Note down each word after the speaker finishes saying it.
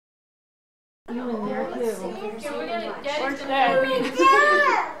You in there too. Okay, we're gonna get Where's some Dad? Okay,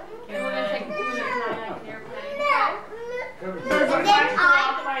 we're gonna take a picture of kayak and airplane. There's a bike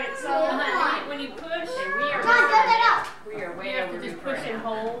off by itself. When you push, we are way You have to just push and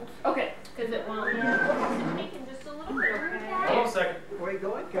hold. Okay. Because it won't. It's taking just a little bit, okay? Hold on a second. Where you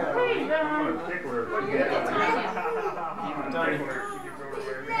going, Carol? Hey, John. I'm gonna tickle her. Look here, John.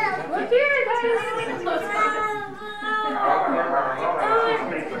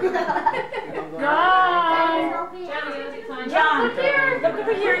 John, look here. Look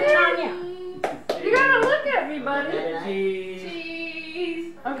over here, Tanya. You gotta look at me, buddy.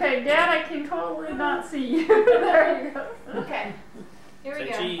 Cheese. Okay, Dad, I can totally not see you. There you go. Okay. Here we Say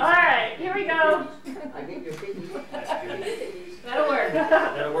go. cheese. All right, here we go. I get your feet. That'll work.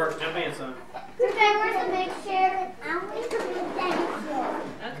 That'll work. Jump in, son. Okay, where's the big chair? I want the big dinosaur.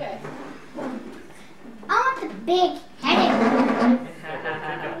 Okay. I want the big headed one.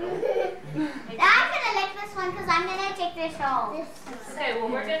 I'm gonna lick this one because I'm gonna take this home. Okay, well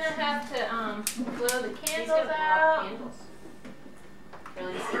we're gonna have to blow the candles out.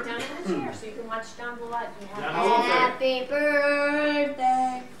 Really sit down in the chair so you can watch John blow out. John, hold on a second. Happy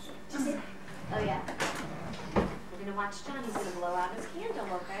birthday. Oh yeah. We're gonna watch John. He's gonna blow out his candle,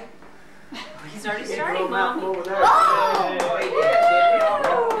 okay? He's already Blow starting, them out Mom. over there. Oh! Hey.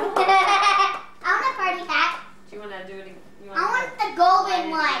 I want a party hat. Do you wanna do it? You I want the golden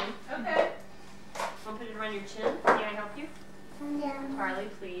one. Okay. Want to put it around your chin? Can I help you? Yeah. Carly,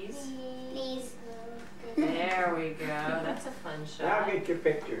 please. Please. There we go. That's a fun Now shot. get your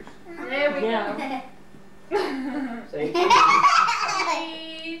pictures. There we Yeah. go. Say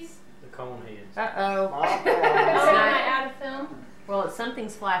Please. The cone heads. Uh-oh. Oh, am I out of film? Well,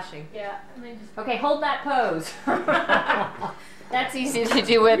 something's flashing. Yeah. Let me just. Okay, hold that pose. That's easy to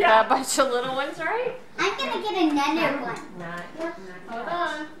do with a bunch of little ones, right? I'm gonna get another one. Not. Hold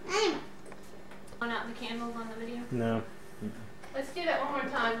on. I'm On out the candles on the video. No. Let's do that one more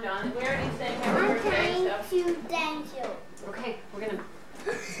time, John. We already sang happy birthday trying stuff. to dance you. Okay, we're gonna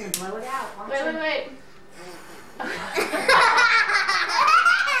blow it out. Watch Wait, it. wait.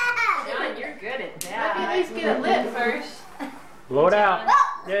 John, you're good at Let me that. at least get it lit first. Blow it out.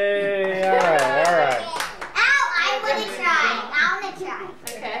 Yay! All right, all right. Ow, I wanna try. I wanna try.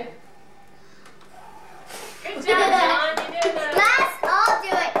 Okay. Good job, John. You did that. Let's all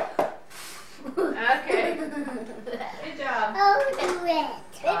do it. Okay. Good job. I'll do it.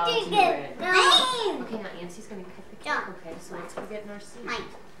 I'll This is do good. it. Name. Okay, now Nancy's gonna cut the John. cake. Okay, so let's go get in our seat. Mine.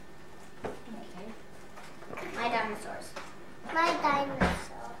 Okay. My dinosaurs. My dinosaurs.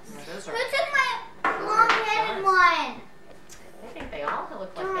 Now those Who are. took my long-headed one? I think they all look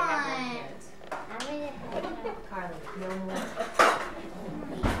like they have long heads. Carly, no more.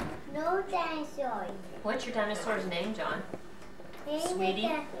 No dinosaurs. What's your dinosaur's name, John? Sweetie?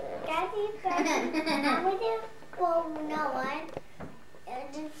 Daddy, I'm gonna go no one.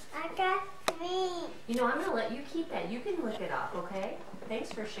 And I got 3. You know, I'm going to let you keep that. You can lick it up, okay?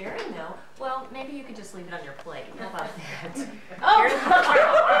 Thanks for sharing, though. Well, maybe you could just leave it on your plate. How about that? Oh!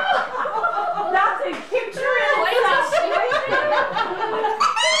 That's a picture in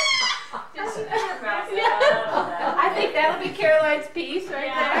Just put your mouth down. I think that'll be Caroline's piece right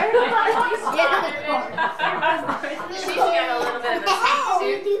there. She's got a little bit of a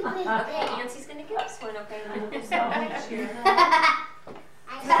sweet tooth. Okay, Nancy's going to get this one, okay? And we'll just all share that.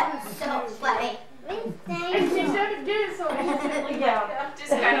 That's so funny. And she should have did so easily. Yeah. Just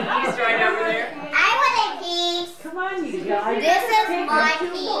kind of eased right over there. I want a piece. Come on, you guys. This is my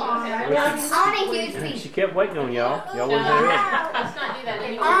piece. I want a huge She piece. kept waiting on y'all. Y'all wouldn't do it. Let's not do that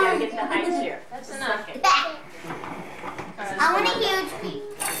anymore. Yeah, get the high chair. That's enough. I want a huge piece.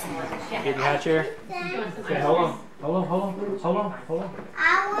 Get in the high chair. Okay, hold on. Hold on, hold on, hold on, hold on. I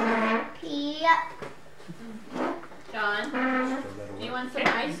want a piece. John, do you want some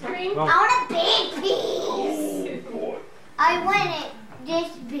ice cream? I want a big piece. I want it this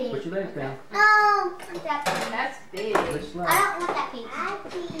big. Put your legs down. No, That's big. I Let's don't slide. want that piece.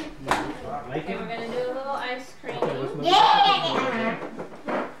 Make Okay, it. we're going to do a little ice cream. Okay, let's move Yeah.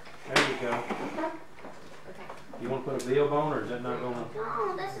 There you go. You want to put a veal bone, or is that not going to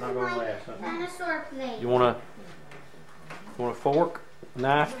No, this is not going to my last? Huh? dinosaur plate. You want a fork,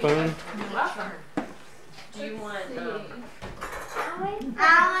 knife, spoon? Do you want, I want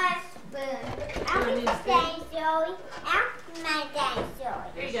a spoon. I want a dinosaur. My dinosaur.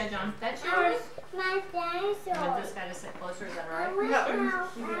 There you go, John. That's I want yours. my you dinosaur. want this guy to sit closer? Is that all I right? want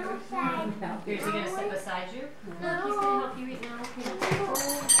outside. Is he going to sit beside you? No. He's going to help you eat now.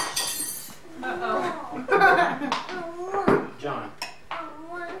 Uh-oh. John. I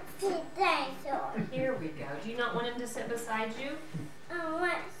want the dinosaur. Here we go. Do you not want him to sit beside you? I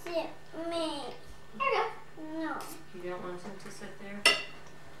want to sit me.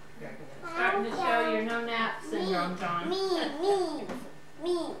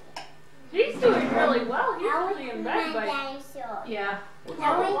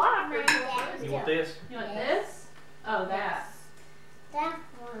 Now we You want this? You want this? Oh, that. that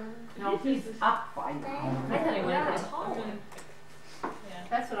one. No, he's up by now. I thought he wanted the tall one.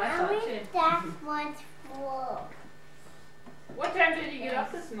 That's what I Now thought we too. that one's full. What time did you get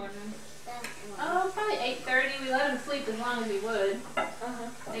up this morning? That one. Oh, probably 8:30. We let him sleep as long as he would.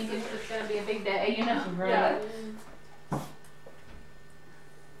 Thinking it's just gonna be a big day, you know? Yeah.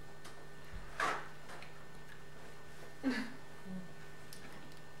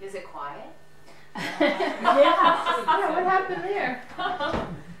 Is it quiet? Yeah, what happened there?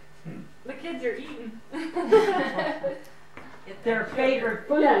 The kids are eating. Their favorite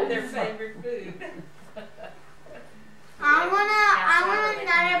food. Their favorite food. I want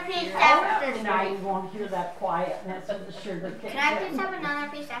another piece after this. Now you won't hear that quietness of the sugar cane. Can I please have another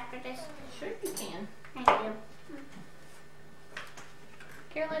piece after this? Sure you can. Thank you.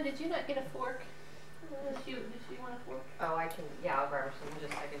 Caroline, did you not get a fork? Did she want a fork? Oh, I can, yeah, I'll grab her some in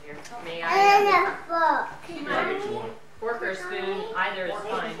just a second here. May And I? a book. Fork or spoon, either is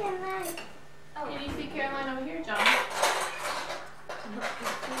fine. Oh, can you see Caroline over here, John?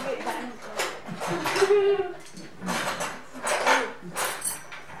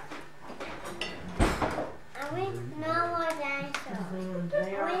 I want no more dinosaurs. I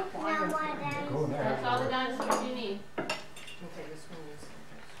want no more dinosaurs. That's all the dinosaurs you need. Okay, this one is.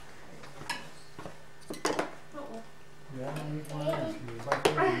 Yeah, I don't eat one of those. Like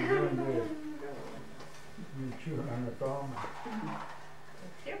this, you're doing good. You chew on the thumb.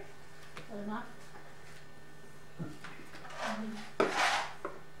 Here.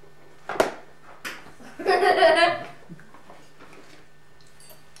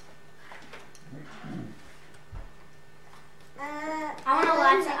 I want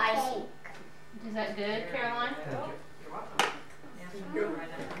lots of ice. Is that good, Caroline? You're welcome. Yeah, so go right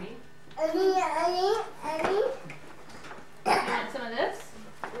under me. You want some of this?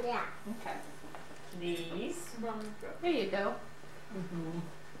 Yeah. Okay. These. Here you go.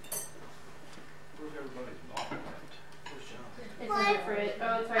 Where's everybody's knob? It's What? in the fridge.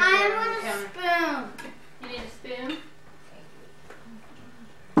 Oh, it's right I there on the want a counter. spoon. You need a spoon?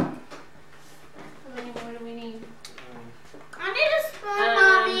 What do we need? I need a spoon,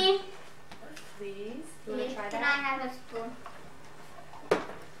 Mommy. Please. You want to try Can I that? have a spoon?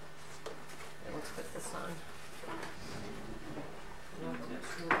 Let's put this on. No,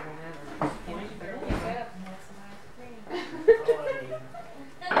 it's not gonna matter.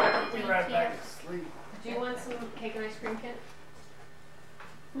 Be right back to sleep. Do you want some cake and ice cream, Kent?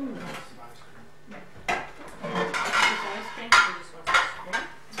 Just ice cream? You just want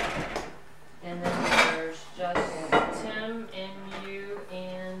this. And then there's just Tim and you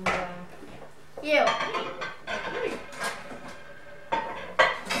and You.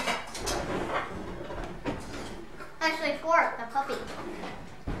 Actually, four. The puppy.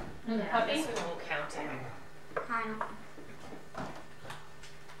 And the I puppy? guess we won't count him. Kind of.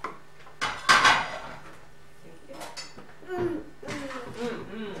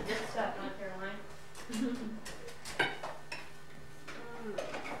 Good stuff, huh, Caroline?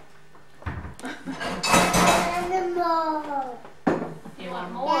 Animal. You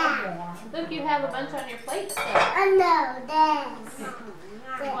want more? Yeah. Look, you have a bunch on your plate still. I know this.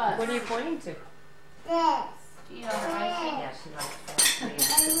 What? What are you pointing to? This. Do you eat all her ice cream? Yeah, she likes that.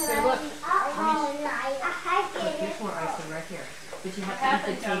 Here, look. There's more icing right here. But you have Have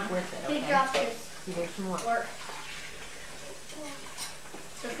to it, eat the John. cake with it, He okay? dropped this. See, there's some more.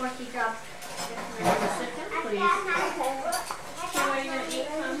 Before he dropped. You want to sit down, please? Where you want to eat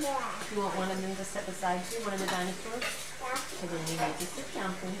some? You want one of them to sit beside you, one of the dinosaurs? So then you need to sit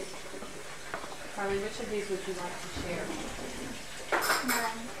down, please. Carly, which of these would you like to share?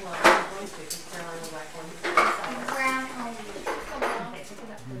 Well, I'm going to, because Caroline would like one. Brown only. Okay, pick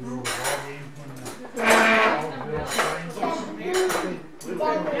it up, You please. know, that game when the Bill Frank-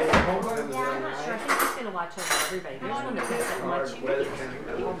 Yeah, I'm not sure. I think he's going to watch over everybody. There's one that can sit and watch you.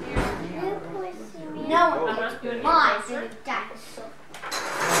 No, Uh-huh. You want to mine get closer? is a dinosaur.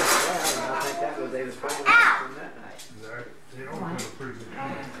 I think that was David's final Ow! from that night. They don't do a pretty good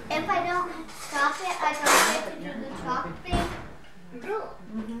job. If I don't stop it, I don't get to do the chop thing.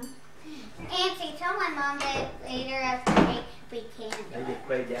 Auntie, tell my mom that later after we can They do it. just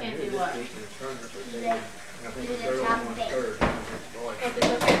played down Can't here do this what? week in the tournament. but Do they- they- I think do the the girl top won thing. third. Boy. If it's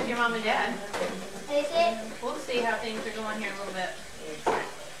okay with your mom and dad. Is it? We'll see how things are going here in a little bit.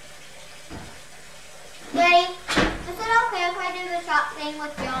 Ready? Is it okay if I do the chop thing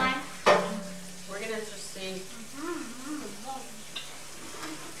with John? We're going to just see.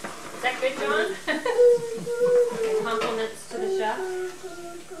 Is that good, John? Compliments to the chef.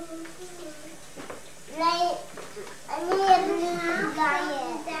 Like, I need a new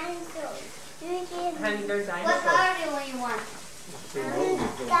dinosaur. Honey, there's What dinosaurs. color do you want?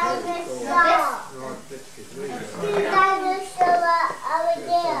 Dinosaur. North 63. Dinosaur over You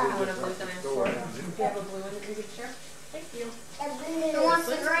there. want a blue dinosaur? Do you have a blue one that you could share? Thank you. Who wants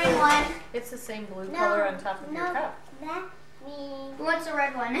the green one? It's the same blue No, color on top of your no. cup. Not me. Who wants the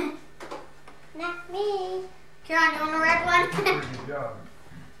red one? Not me. Kieran, you want a red one? Good job.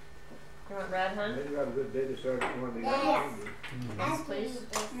 You want red, hon? They got a good day to start one of these. Yes. Yes, please.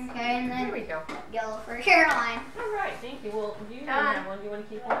 Okay, and There then we go. yellow for Caroline. All right, thank you. Well, you don't John. have one. Do you want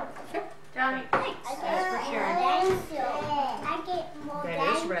to keep one? Sure. John, thanks. That's for sharing. I get more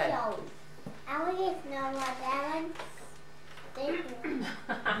That is red. dinosaurs. I will get no more that one. Thank you.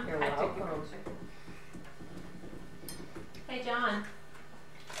 You're welcome. Hey, John.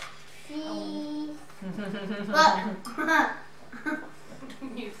 Please.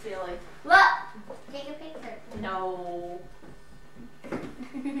 You silly. Look. Take a picture. No.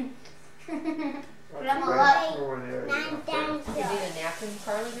 But I'm a lot. Nine You need dinosaurs. a napkin,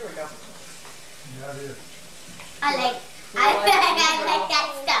 Carly? Here we go. Yeah, it is. I like that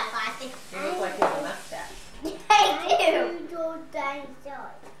stuff, I think. You look like you have a mustache. I do.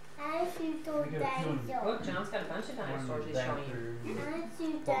 I see those We got two. dinosaurs. Look, John's got a bunch of dinosaurs he's showing you. I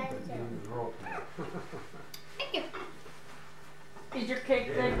see dinosaurs. Thank you. Is your cake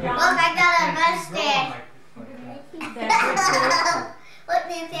good, Look, John? I got a mustache. That's Look,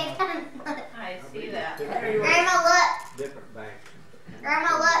 Nancy, I got a mustache. I see that. Grandma, look. Different banks.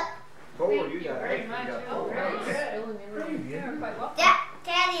 Grandma, look. Four, you got very eight. You much. got Oh, four. very It's good. still in memory. You're quite welcome.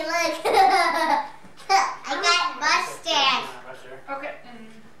 Daddy, look. I got mustache. Okay, and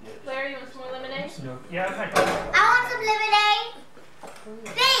Claire, you want some more lemonade? Yeah, I I want some lemonade.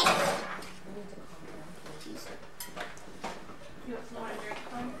 Thanks. You want some more to drink?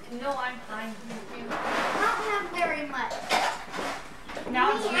 No, I'm fine. Thank you. I don't have very much. Now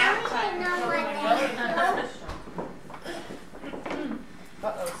it's nap time.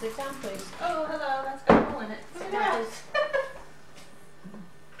 Uh-oh, sit down, please. Oh, hello, that's got a hole in it. Look at that.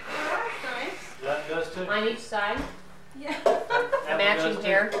 That does too. On each side, Yeah. matching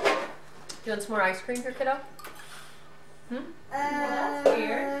hair. You want some more ice cream here, kiddo? That's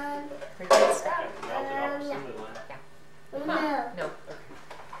weird. Pretty good stuff. No. No. Okay.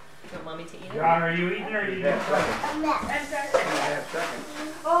 You want mommy to eat it? John, are you eating or are you Yeah, just second. No. I'm sorry. Yeah, second.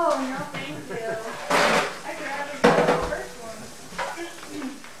 Oh, no, thank you. I could have the first one.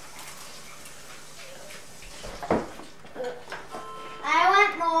 I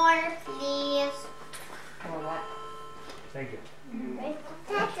want more, please. Or what? Thank you.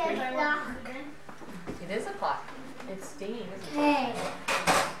 That's a block. It is a clock. It's stinging, isn't it? Hey,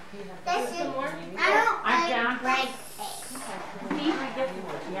 You have this to is, do it. I don't I'm down. like bread cake. Steve, I get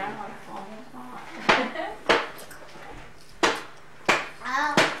yeah,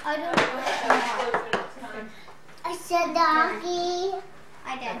 I don't like I said doggy. I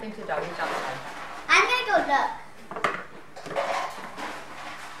I did. think the dog is outside. I'm gonna go look.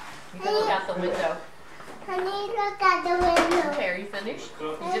 You can look out the window. Honey, look at the window. Okay, are you finished?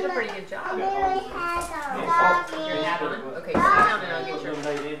 You did a pretty good job. I really had a Your doggy. hat on? Okay, sit down and I'll get your... Sit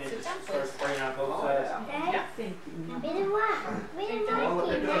down, please. spraying out both sides. Yeah. We didn't want. We didn't want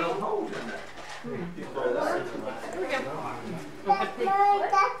They're it. doing holes in there. Here we go.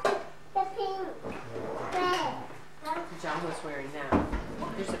 That's the pink red. John was wearing that.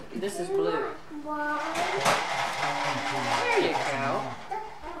 This is blue. Wow. There you go.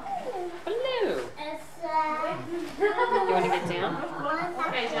 Blue. It's You want to get down?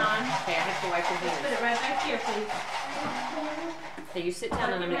 Okay, John. Okay, I have to wipe your Put hands. it right back here, please. Okay, you sit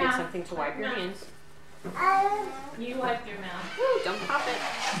down and I'm going to get something to wipe your hands. You wipe your mouth. Woo, don't pop it.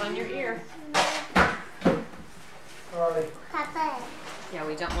 It's on your ear. Papa. Yeah,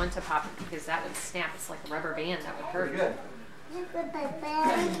 we don't want to pop it because that would snap. It's like a rubber band. That would hurt. Good.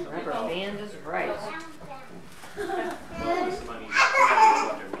 Rubber band is right.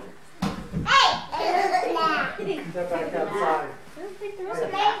 Step back outside. No. It's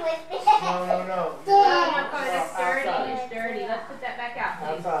dirty. It's dirty. Let's put that back out,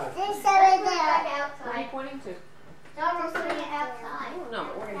 please. Outside. Where are you pointing to? I don't know,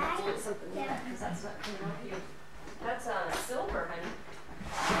 but we're going to have to get something new because that's not coming off you. That's silver, honey.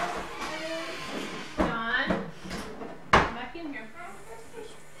 John, come back in here.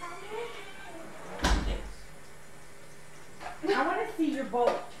 I want to see your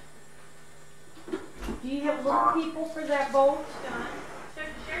boat. Do you have little people for that boat? John,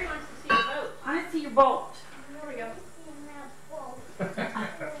 Sherry wants to see your boat. I want to see your boat. There we go.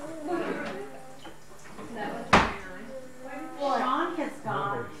 That was very nice. Sean has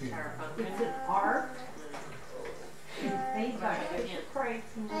got, Terrifying. it's an ark cried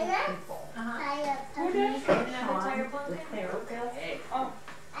some I got people. Uh-huh. Who did? Another tire The therapist. Oh.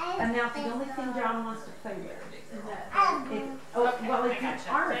 And that's the only thing John wants to play with. Is that? Oh, well, it's an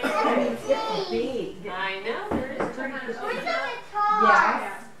art. I mean, it's big. I know, there is pretty good.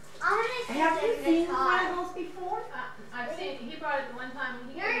 Yes. Have you seen one of those before? I've seen, he brought it the one time when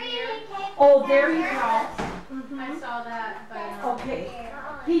he You're came here. Oh, there you go. I saw that, but, Okay.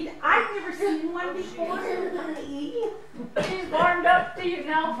 I've never seen one before. He's warmed up to you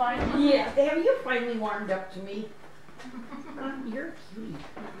now, finally. Yeah, have you finally warmed up to me? You're cute.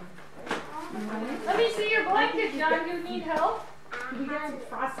 Let me see your blanket, John. Do you need help? We got some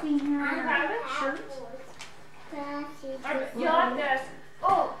frosting here. You have it? Sure. You like this?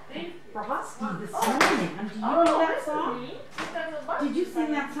 Oh, Frosty the Snowman. Do you know that this song? is neat. That's a bunch Did you of sing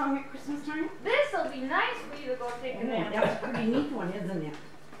stuff. that song at Christmas time? This'll be nice for you to go take a Oh, nap. that's a pretty neat one, isn't it?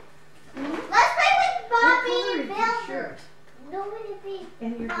 Let's play with What Bobby color and is your Bill. shirt? Nobody be.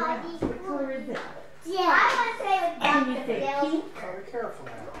 And your dress? What color is it? Yeah. I want to play with And Bobby you and say Bill. pink? Be careful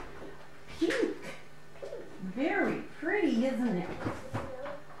now. Pink. Very pretty, isn't it?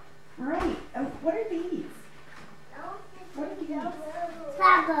 Right. What are these? What are these?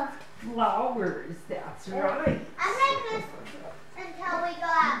 Papa. Flowers. That's right. I'm going this until we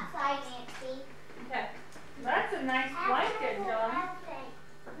go outside, Nancy. Okay. That's a nice blanket, John.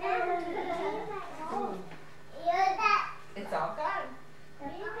 it's all gone.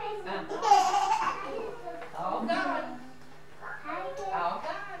 All gone. All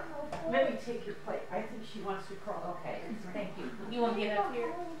gone. Let me take your plate. I think she wants to crawl. Okay, thank you. You want to get up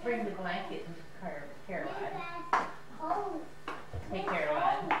here? Bring the blanket and Caroline. Hey,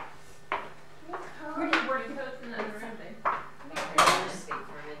 Caroline. Where do you work? You put us in another room, babe.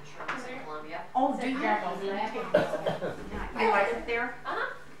 Oh, do you? You like it there?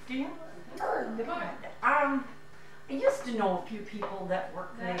 Uh-huh. Do you? Come on. I used to know a few people that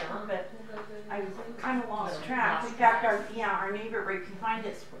work there, but I kind of lost track. In fact, our neighbor right behind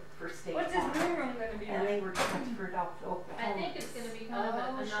us worked for State What's his Farm, new room gonna be and like? they were transferred out to I Oklahoma. think it's going to be kind of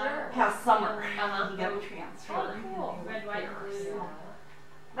a sure. Past summer, Uh-huh. he got transferred. Oh, cool. Red, white, and blue.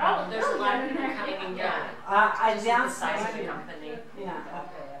 Oh, there's a lot of people coming and going. I Just down the size of the company. Yeah.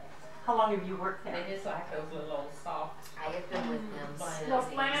 How long have you worked there? They just like those little soft. I have been with them since The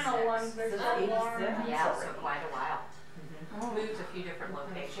flannel ones, they're Since so warm. 86? Yeah, so quite a while. Oh, Moved a few different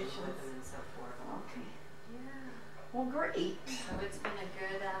locations with them and so forth. okay. Well, great. So it's been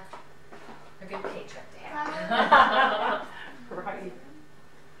a good paycheck to have. Right.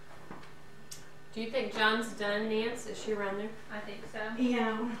 Do you think John's done, Nance? Is she around there? I think so.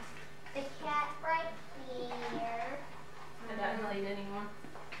 Yeah. The cat right here. I don't really anymore.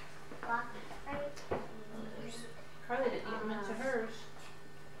 Box right here. Carly didn't eat much of hers.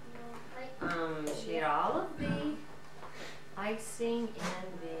 Right She ate all of the icing and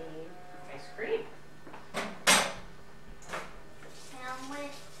the ice cream. now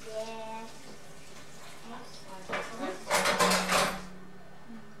with this.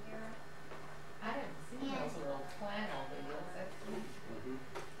 I didn't see those little flannel deals. That's cute.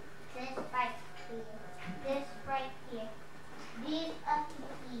 This right here. This right here. These up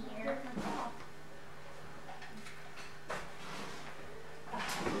here.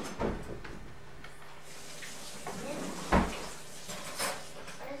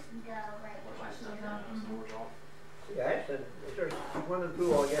 This go right here. Yeah, I said, there's one and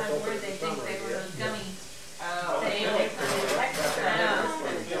two, I guess, I'm open worried in they the think summer. they were yeah. those gummies. Oh. They only come in extra.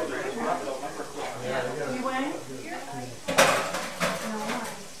 You went?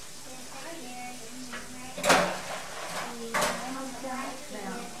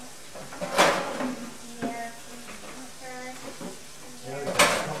 Yeah, there's a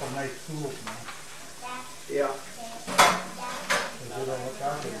couple nice schools now. Yeah. They don't look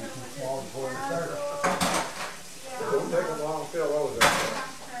out there, they're too small before they start. It don't take them long to fill those up.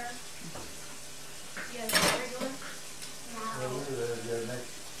 Well, we were there the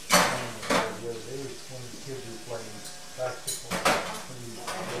next time, the other day, when the kids were playing basketball.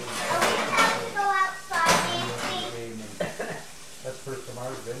 Go outside, Nancy. That's the first time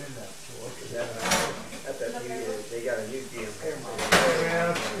I've been in that store. That's that new, they got a new gym.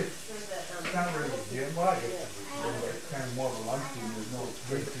 Yeah, it's not really a gym, well, I guess it's kind of more of a lunchroom, there's no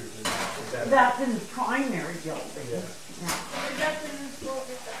bleachers in it. That's in the primary building. Yeah. Is that the new school?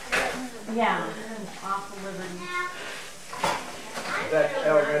 Yeah, off of Liberty. That's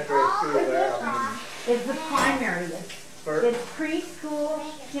elementary school there, I It's the primary. mean, first, It's preschool,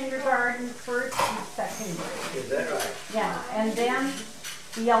 kindergarten, first and second grade. is that right? Yeah, and then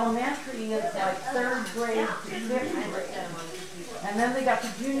the elementary is like third grade to fifth grade. And then they got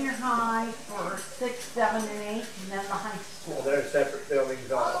the junior high for 6, 7, and 8, and then the high Well, school. they're separate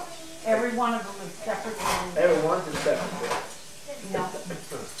buildings all. Every one of them is separate. Everyone's in separate buildings. Yeah.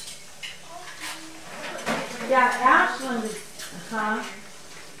 Yeah, Ashland is, huh?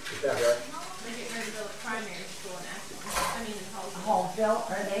 Is that right? They're getting ready to build a primary school in Ashland. I mean, in Holsville.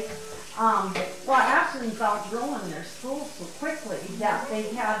 Hallville, are they? Well, Ashland's outgrowing their school so quickly that they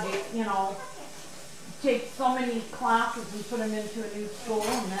had to, you know, take so many classes and put them into a new school,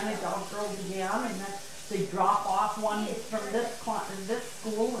 and then it outgrows again, and then they drop off one from this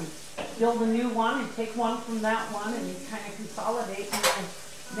school and build a new one and take one from that one and kind of consolidate and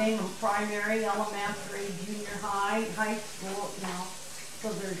name them primary, elementary, junior high, high school, you know.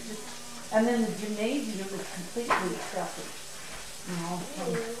 So there's just, and then the gymnasium is completely separate. You know,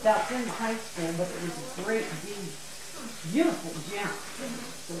 that's in the high school, but it was a great, big, beautiful gym.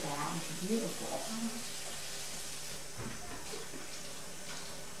 So beautiful.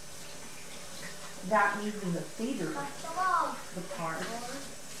 That even the theater, the part,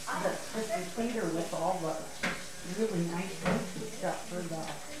 the theater with all the really nice things and stuff for the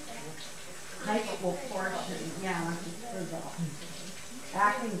high school portion, yeah, just for the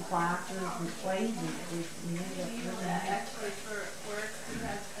acting classes and plays and everything. We use that actually for work. We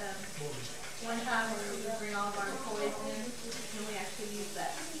had one time where we would bring all of our employees in, and we actually use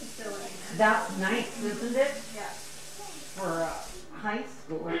that facility now. That's nice, isn't it? Yeah. For high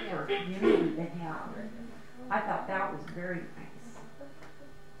school or for community to have. I thought that was very nice.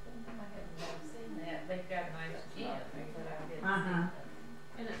 They've got a nice gym.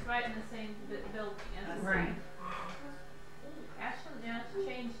 And it's right in the same building as the Right. Ashland now has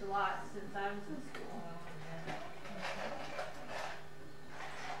changed a lot since I was in school.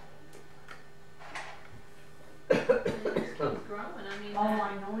 And it just keeps growing. I mean, Oh,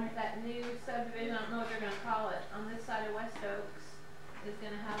 I know it. that new subdivision, I don't know what they're going to call it, on this side of West Oaks is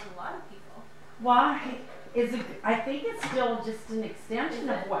going to have a lot of people. Why is it? I think it's still just an extension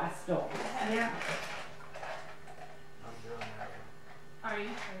of West Oaks. Yeah. I'm doing that one. Are you?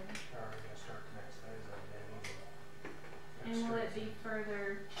 Already gonna start the next phase of that evening. And will it be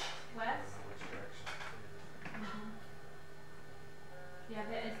further west? Which direction? Yeah,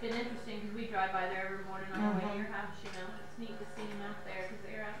 it's been interesting because we drive by there every morning on the way to your house, you know. It's neat to see them out there because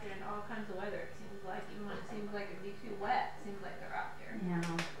they're out there in all kinds of weather, it seems like. Even when it seems like it'd be too wet, it seems like they're out there Yeah.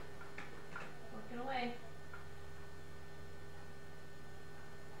 working away.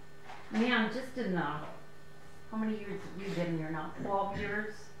 Man, just in how many years have you been here now? 12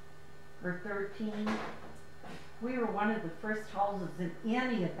 years or 13? We were one of the first houses in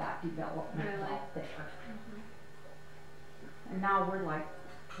any of that development Really? out there. And now we're like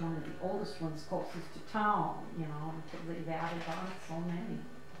one of the oldest ones closest to town, you know, until they've added on so many.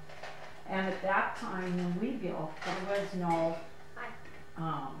 And at that time when we built, there was no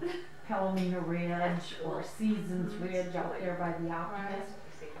Palomino Ridge or Seasons Ridge out there by the Optimist.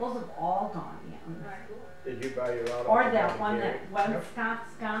 Those have all gone in. Right. Did you buy your lot? Or off that of one Gary? that was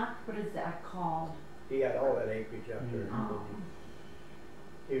Scott, what is that called? He had all that acreage up there. Oh.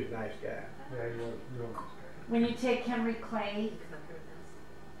 He was a nice guy. Yeah, he was real nice. When you take Henry Clay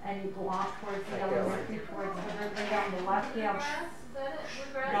and you go off towards the elementary, towards the down the left hand. Bluegrass,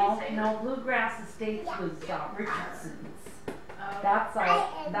 is that it? Bluegrass? No, Bluegrass Estates was Richardson's. Oh.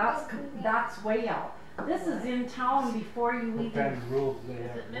 That's way out. This is in town before you What even. kind of rules they Is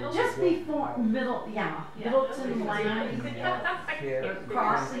have? it Middleton? Just before Middleton Landing Yeah.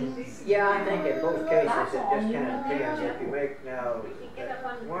 crossings. Yeah, I think in most cases it That's just all kind you of know. depends. If you make now,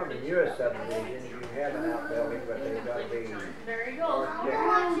 one of the newest subdivisions, you have an outbuilding, but they've got to be There you go.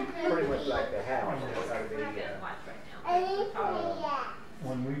 pretty much like the house. It's got to be, Watch right now.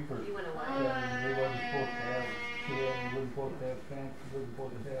 When we first, You wanna watch? they wasn't supposed to have, we wasn't supposed to have fence, we wasn't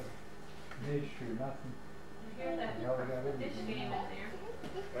supposed to have dish or nothing. Hear that Now we got dish everything. game in there.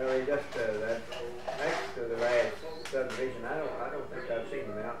 well, he just, that, next to the last subdivision, I don't think I've seen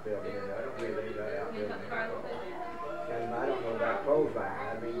an outbuilding in it. I don't believe they've got You outbuilding put in Carlos it. in there. And I don't know about clothesline.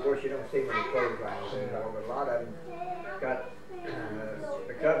 I mean, of course, you don't see many clotheslines anymore, but a lot of them got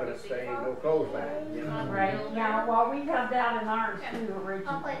the covenants saying no clothesline, you know. Right, yeah, well, we have that in ours too I'll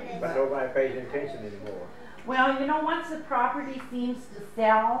originally. put this. But nobody pays attention anymore. Well, you know, once the property seems to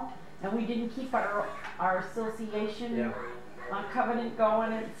sell, and we didn't keep our association Yeah. covenant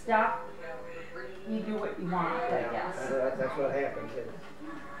going and stuff, you do what you want, I guess. That's what happens.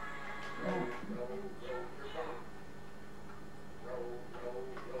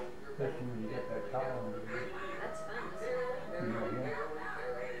 Especially when you get that column. That's fun. You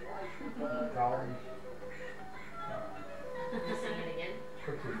know, columns. Sing it again.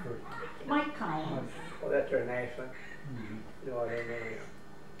 What's his first name? Mike Collins. Oh, that's her Nashville? No, I don't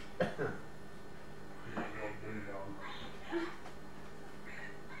know.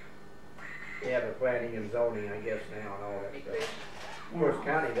 Yeah, the planning and zoning, I guess, now and all that stuff. Of course,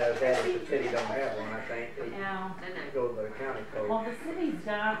 county does that if the city don't have one, I think. They Yeah. go to the county Well, code. the city's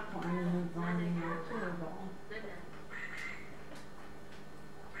got planning and zoning now too, though.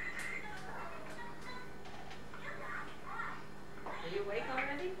 Are you awake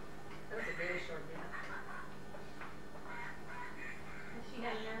already? That was a very short nap. Has she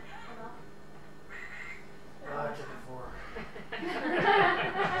had a nap at all? I took it for her.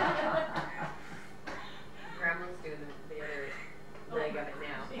 Grandma's doing the other leg of it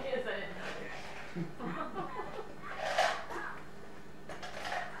now. She is, I didn't know.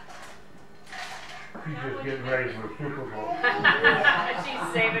 She's just getting ready for the Super Bowl. She's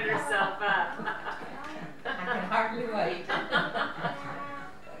saving herself up. I can hardly wait.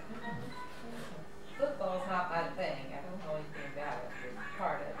 Football's not my thing. I don't know anything about it. It's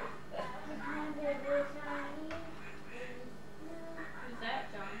part of it. Who's that,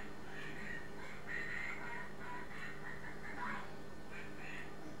 John?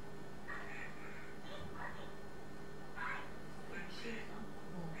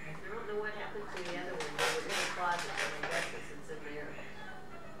 I don't know what happened to the other one. They were in the closet, and I guess it's in there.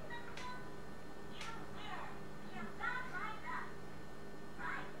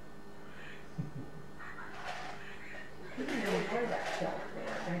 You can really wear that shelf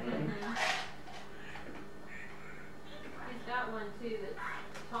there, right? He's got one too that's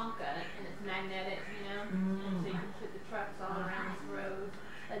Tonka and it's magnetic, you know? And so you can put the trucks all around this road.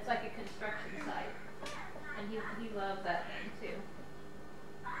 It's like a construction site. And he loves that thing too.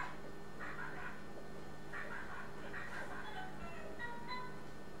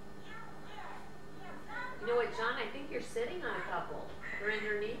 You know what, John? I think you're sitting on a couple. They're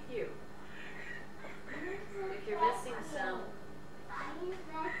underneath you. If you're missing some.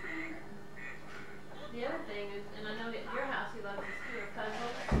 The other thing is, and I know at your house he loves this too, are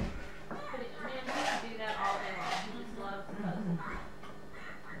puzzles. But it, man, he can do that all day long. He just loves puzzles.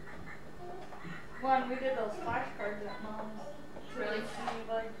 When we did those flashcards at Mom's, Really?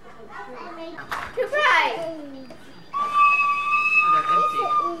 Goodbye.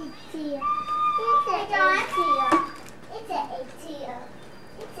 Hey, John. It's an ATM.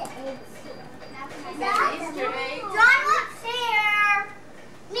 It's an ATM. John, what's here?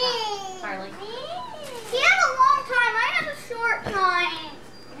 Me. Harley. Me. He had a long time. I had a short time.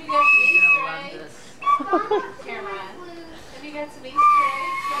 Have you got some You're Easter gonna love eggs? this. Caroline. Have you got some Easter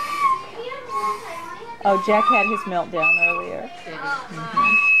eggs? He had a long time. I had Oh, Jack had his meltdown earlier. Oh, my.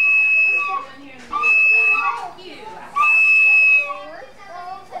 Here in a minute. Thank you.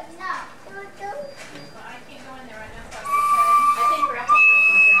 I can't go in there right now, so I think Grandpa wants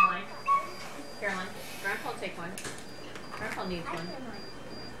one, Caroline. Caroline, Grandpa will take one. Grandpa needs one.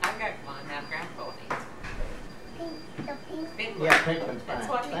 I've got one. Now Grandpa needs one. Big one. Yeah, pink one's fine. That's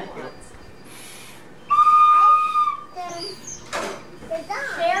what he Thank you. wants.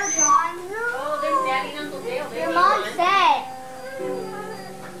 There, John. Oh, there's Daddy and Uncle Dale. They Your need mom one. said.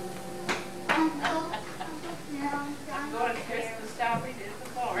 I'm going to Christmas style we did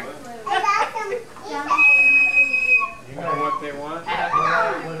before. I got some. You know what they want?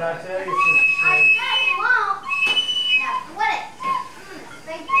 When I tell you, I said he won't. Now, what it?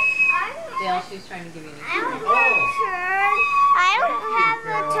 Thank you. Dale, she's trying to give you an I don't have a turn. I don't have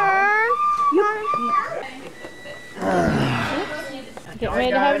a turn. Getting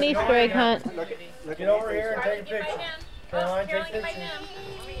ready to have an Easter egg hunt. Get over here and take a picture. Caroline, take a Caroline, get my picture. hand.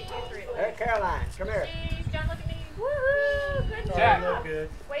 Hey, Caroline, come here. John, look at me. Woohoo! Good Jack. job. Look good.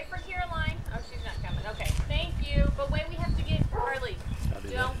 Wait for Caroline. Oh, she's not coming. Okay, thank you. But wait, we have to get Harley.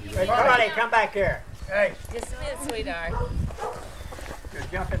 Don't. Hey, somebody, come back here. Hey, Just a minute, sweetheart. you're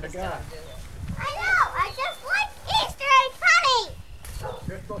jumping the gun. I know. I just like Easter egg honey.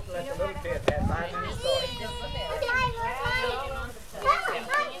 You're supposed to let the little kids have 5 minutes story.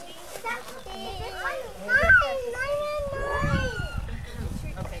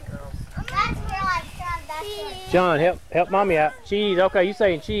 Okay, girls. That's where I'm from. That's where. John, help mommy out. Cheese. Okay, you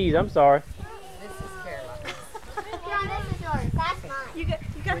saying cheese. I'm sorry. This is Caroline. John, this is yours. That's mine. You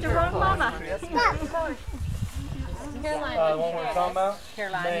got the wrong mama. Caroline, What we're talking about?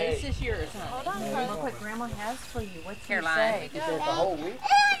 Caroline, this is yours, huh? Hold on, look what Grandma has for you. What's Caroline. It's the whole week.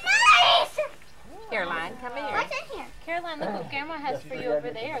 Caroline, come here. What's in here? Caroline, look what Grandma has for you over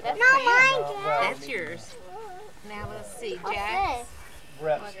there. That's Not mine, Jack. That's yours. Now let's see, What's Jack. this?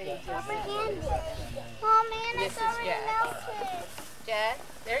 Reps. Rubber candy. Oh man, This it's is already Jack. melted. Jack,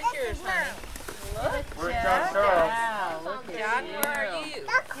 there's yours, honey. Where's John Charles? Wow, look at John, you. where are you?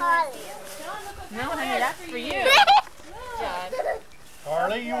 That's Carly. No, honey, that's for you. John.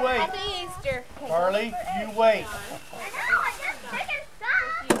 Carly, you wait. Happy Easter. Carly, you wait.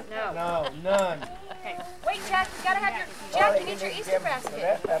 No. No, none. Wait, Jack, you gotta have your Jack, you get your Easter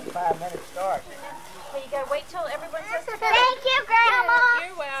basket. That's a 5-minute start. Hey, you gotta wait till everyone says together. Thank you, Grandma.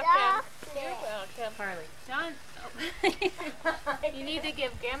 You're welcome. You're welcome. Carly. John, you need to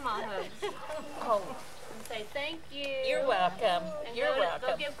give Grandma hugs. Oh, And say thank you. You're welcome. And You're go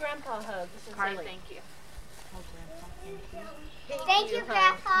welcome. give Grandpa hugs and Carly. say thank you. Thank you,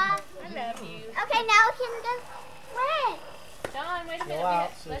 Grandpa. I love you. Okay, now we can go. Wait. John, wait a minute. Go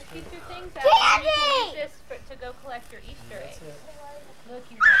out, Let's sister. get your things out. And you can use this to go collect your Easter eggs. Look,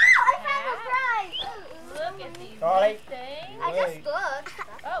 you have a hat. Look at these Carly. neat things. I just looked.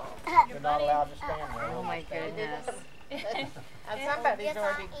 Oh, You're your not buddy. allowed to stand there. Oh my goodness. And somebody's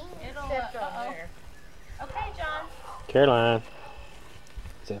already It'll, stepped on there. Okay, John. Caroline.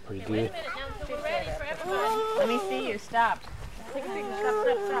 Is that pretty Okay, wait a good? minute now until we're ready for everybody. Let me see you. Stop. Take a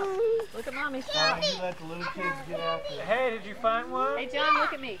picture. Stop. Look at mommy. Stop. Carly, you let the little kids get out there. Hey, did you find one? Hey, John,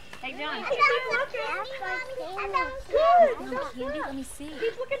 look at me. Hey, John. no candy, let me see.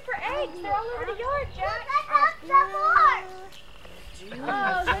 Keep looking for eggs. They're all over the yard, Jack. Oh,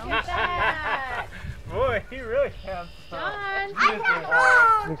 look at that. Boy, he really found some.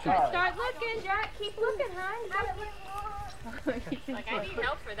 John. Start looking, Jack. Keep looking, hon. Like, I need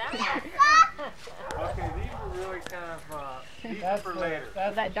help for that one. Okay, these are really kind of, these are for later.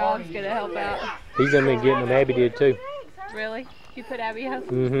 That's That the dog's party gonna you help do. out. He's gonna be getting them. Abby did too. Really? You put Abby out?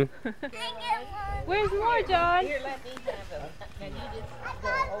 Mm-hmm. Where's more, John? Here, let me have them. And you just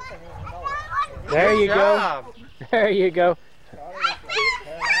don't open any more. There you Good go. job. There you go.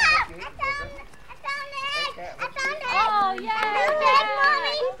 Oh, yeah.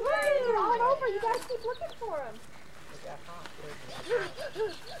 All over. You guys keep looking for them.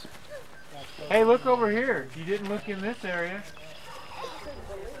 Hey, look over here. You didn't look in this area.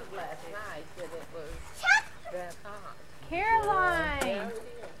 Last night that it was that hot. Caroline.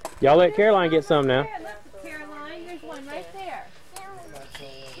 Y'all let Caroline get some now. Here, look, Caroline. There's one right there.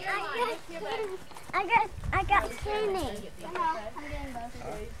 Caroline, look your back. I got candy. There you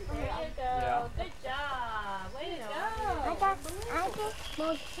go. Good job. Way to go. I got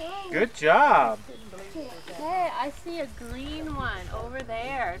more candy. Good job. Hey, I see a green one over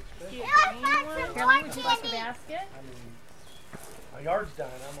there. See a green one? Caroline, would you like a basket? My yard's done.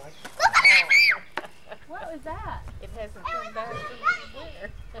 I'm like, What was that? It hasn't come back from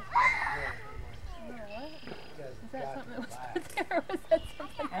winter. Is that something that was put there, or was that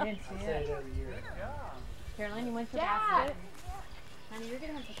something I didn't see say it. it every year. Caroline, you went for Dad. basket? Honey, you're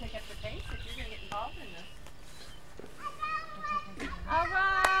gonna have to pick up the pace if you're gonna get involved in this. All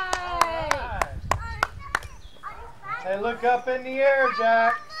right. Hey, look up in the air,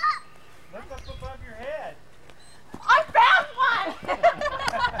 Jack. Look up above your head. I found one!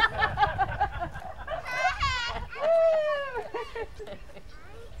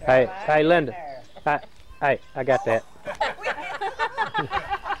 Hey, Linda. Hey, I got that.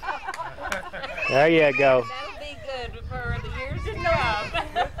 There you go. That'll be good for the years to come. Caroline,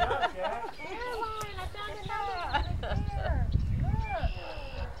 I found another one right there. Look.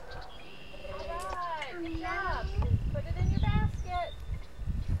 All right, good job. Put it in your basket.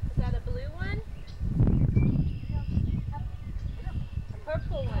 Is that a blue one? A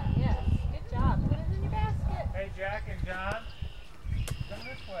purple one, yes. Good job. Put it in your basket. Hey, Jack and John, come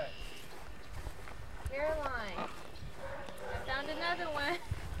this way. Caroline, I found another one.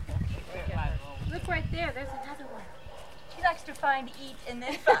 Look right there, there's another one. She likes to find, eat, and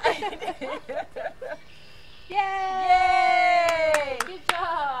then find. Yay! Good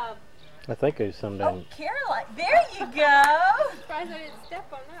job. I think there's some down. Caroline, there you go. Surprised I didn't step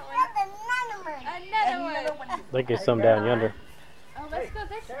on that one. Another one. I think there's some down yonder. Oh, let's go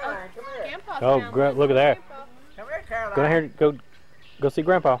this way. Caroline, come here. Grandpa's Oh, found one. look at there. Come here, Caroline. Go ahead, go see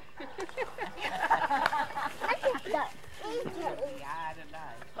Grandpa.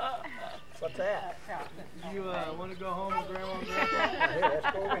 What's that? You want to go home with Grandma and Grandpa? Here,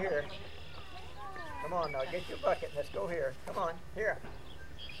 let's go over here. Come on now, get your bucket and let's go here. Come on, here. Now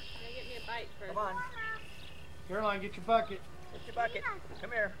get me a bite first. Come on, Caroline, get your bucket. get your bucket.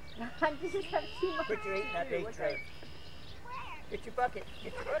 Come here. I just have too much. Quit your eating that big tray. Get your bucket.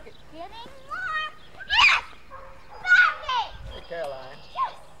 Get your bucket. Getting more. Yes! Bucket! Hey, Caroline.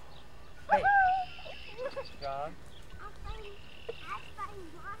 Yes! Hey. John.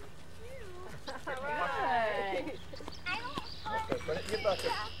 All right. Okay, put it in your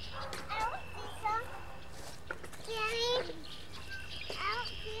bucket.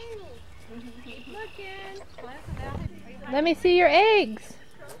 Let me see your eggs.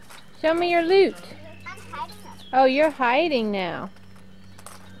 Show me your loot. I'm hiding them. Oh, you're hiding now.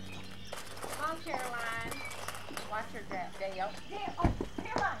 Come on, Caroline. Watch her grab Dale.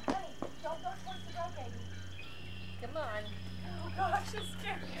 Caroline, honey, don't go towards the dog baby. Come on. Oh gosh, she's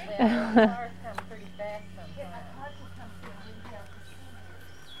scared. Well, the cars come pretty fast sometimes.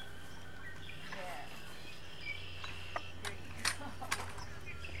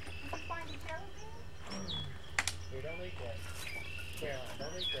 Here, don't eat that. Caroline,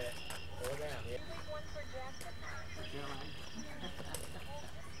 don't eat that. Throw it down. Yeah.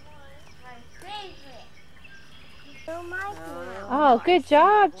 Oh, my favorite. Oh, good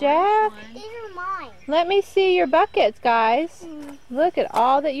job, Jack. These are mine. Let me see your buckets, guys. Look at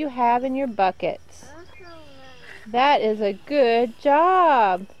all that you have in your buckets. That is a good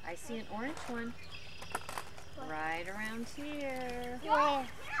job. I see an orange one. Right around here. Where?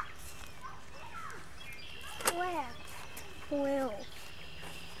 Where? Where?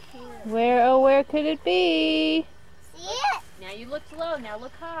 Where, oh, where could it be? See it? Now you looked low, now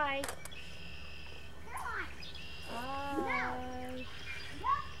look high. High.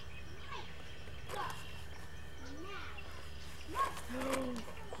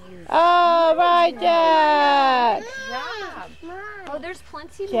 All right, Jack. Good job. Oh, there's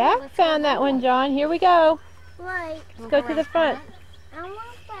plenty more. Jack Let's found go that one, John. Here we go. Like, Let's go to the front. I want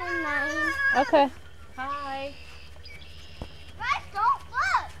to find mine. Okay. Hi. Guys, don't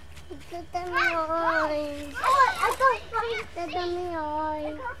look. Put them in your eyes. Oh, I don't put them in your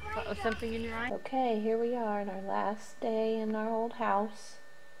eyes. Uh-oh, something in your eye? Okay, here we are in our last day in our old house.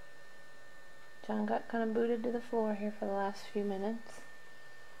 John got kind of booted to the floor here for the last few minutes.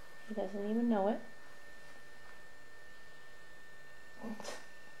 He doesn't even know it.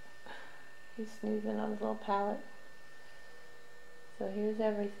 He's snoozing on his little pallet. So here's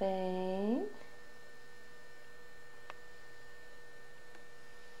everything.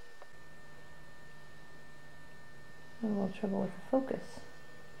 A little trouble with the focus.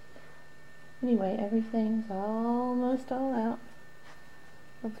 Anyway, everything's almost all out.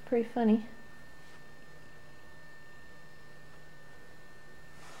 Looks pretty funny.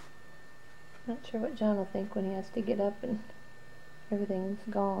 Not sure what John will think when he has to get up and everything's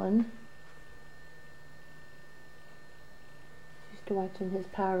gone. Used to watching his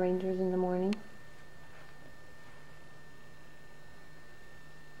Power Rangers in the morning.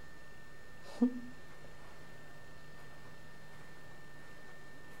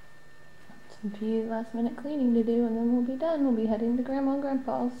 Some few last minute cleaning to do and then we'll be done. We'll be heading to Grandma and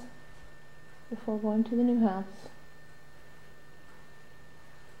Grandpa's before going to the new house.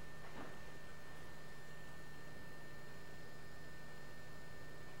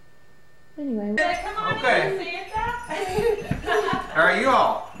 Anyway. Okay. How are you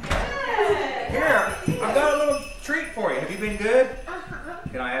all? Here, I've got a little treat for you. Have you been good?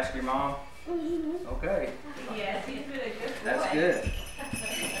 Can I ask your mom? Okay. Yes, he's been a good boy. That's good.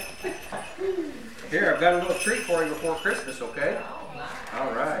 Here, I've got a little treat for you before Christmas, okay?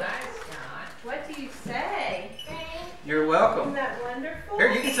 All right. What do you say? You're welcome. Isn't that wonderful?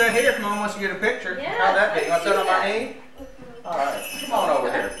 Here, you can sit here if Mom wants to get a picture. Yes, How'd that be? You want to sit on my let's knee? All right. Come on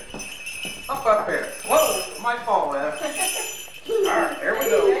over here. Up here. Whoa, might fall there. All right, here we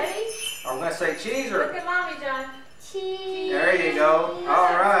go. Ready? Are we going to say cheese Look or? at Mommy, John. Cheese. There you go.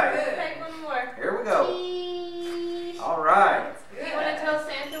 All right. Take one more. Here we go. Cheese. All right. Do you want to tell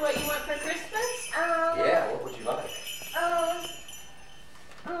Santa what you want for Christmas? Yeah, what would you like?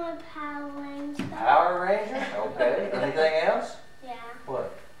 Power Ranger. Power Ranger? Okay. Anything else? Yeah.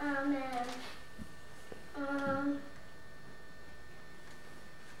 What?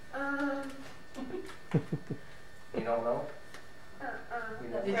 You don't know? You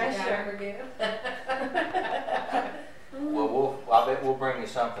know? Did pressure. Well, I bet we'll bring you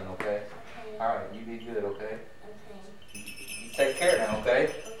something, okay? All right, you be good, okay? You take care now,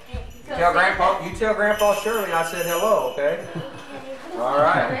 okay? You tell Grandpa Shirley I said hello, okay? All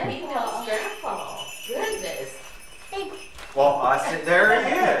right. He tells Grandpa. Goodness. Well, I said, there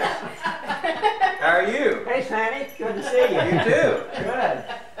he is. How are you? Hey, Sandy. Good to see you. You too. Good.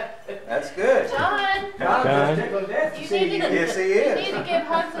 That's good. John, I'm John. just tickled to death to you see need you. to, Yes, he you is. need to give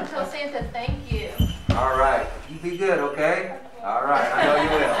hugs and tell Santa thank you. All right. You be good, okay? All right. I know you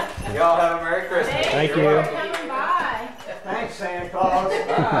will. Y'all have a Merry Christmas. Thank You're you. welcome. Coming by. Thanks, Santa Claus.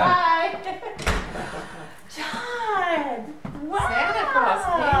 Bye. John! Wow! Santa Claus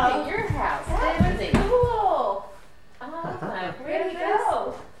came to your house, That didn't was he? cool. Oh my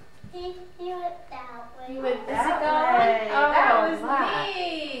goodness. He went that way. You went Is that it gone? way. Oh, That was my.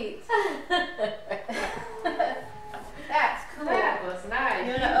 neat. That's cool. That was nice.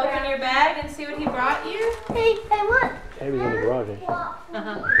 You want to open your bag? and see what he brought you? Hey, look. Tabby's in the garage, ain't she?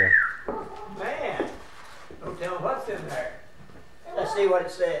 Uh-huh. Okay. Man, don't tell them what's in there. Let's see what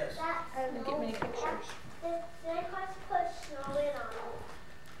it says. Get many pictures. They're going to put snow in on it.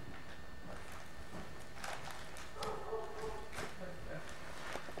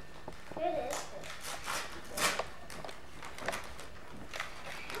 It is.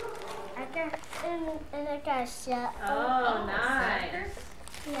 And I got a shut. Oh, nice.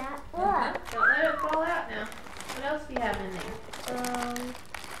 Yeah. What? Don't let it fall out now. What else do you have in there?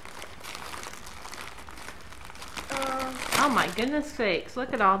 Oh my goodness sakes,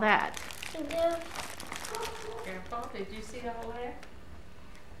 look at all that. Grandpa, did you see all that?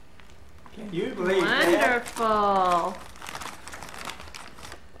 Can you believe that? Wonderful.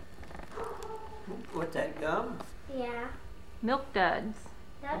 What's that, gum? Yeah. Milk duds.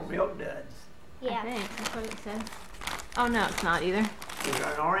 That's, Milk duds. I yeah. think that's what it said. Oh no, it's not either. Is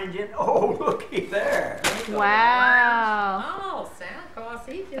there an orange in? Oh, looky there. Wow. Oh, Santa Claus,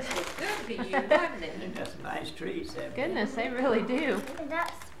 he just was good to you, wasn't he? That's a nice treat, Sam. Goodness, they really do.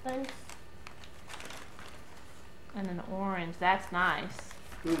 That's fun. And an orange, that's nice.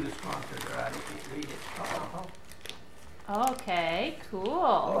 Who's the sponsor? I can't read it. Oh, Okay, cool.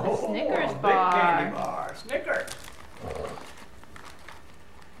 oh, A Snickers a big bar. candy bar. Snickers. You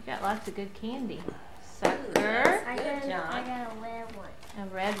got lots of good candy. I Sucker. got, Good, I John. got a red one. A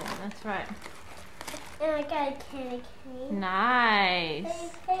red one, that's right. And I got a candy cane. Nice.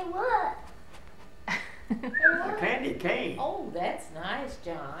 Hey, look. Hey, A look. candy cane. Oh, that's nice,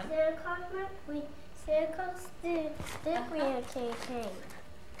 John. Santa Claus did bring a candy cane.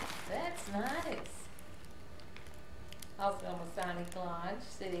 That's nice. Also, Masonic Lodge,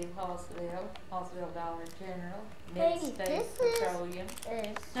 City of Hallsville Dollar General, Hey, Mid-State this is- Petroleum,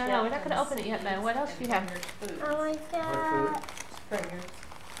 No, we're not going to open it yet, though. What else do you have? Foods, Oh my God. Springer's.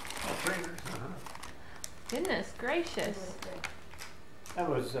 Oh, Pringles. Goodness gracious. That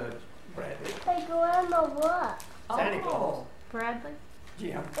was Bradley. Hey, Grandma, what? Santa Claus. Bradley?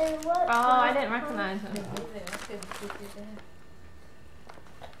 Jim. And what? Oh, I didn't recognize him.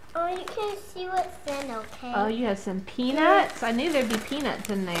 Oh, you can see what's in, okay? Oh, you have some peanuts? I knew there'd be peanuts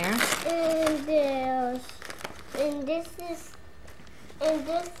in there. And there's, and this is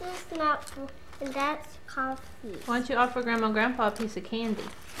not, and that's coffee. Why don't you offer Grandma and Grandpa a piece of candy?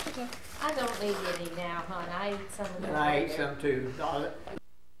 Okay. I don't need any now, hon. I ate some of them. And I ate some too. One,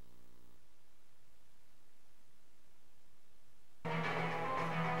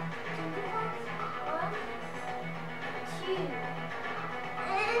 two,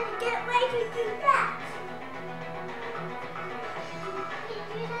 and get ready to do that. Can you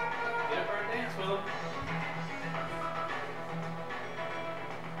do that, Mom? Get up for a dance with them.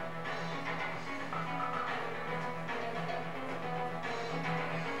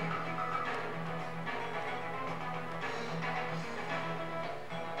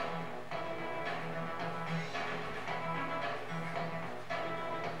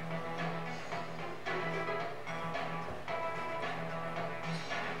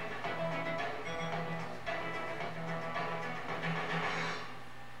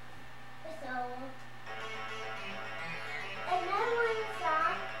 So, another one's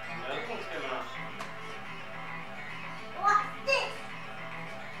on. Another one's coming on. What's this?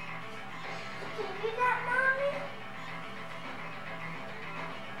 Can you do that, Mommy?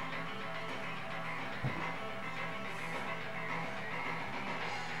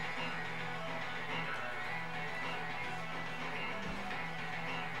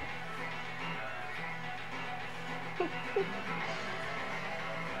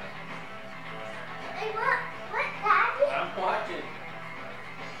 Hey, what, Daddy? I'm watching.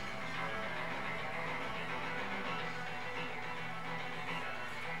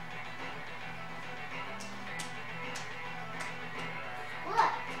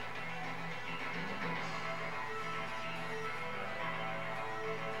 Look.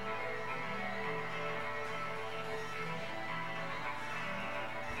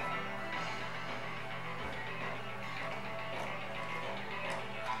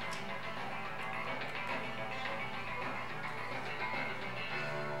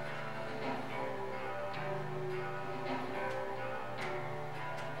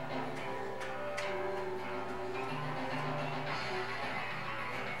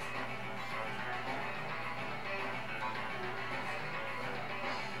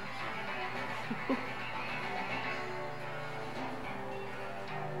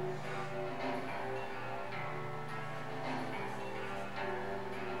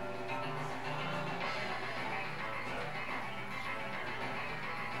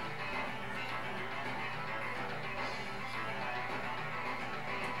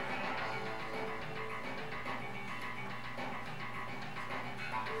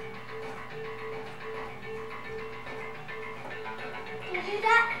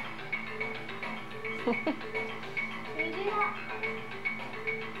 Can you do that?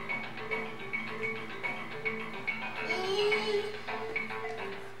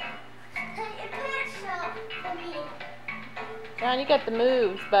 Take a picture for me. John, you got the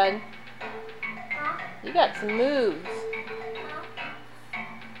moves, bud. Huh? You got some moves.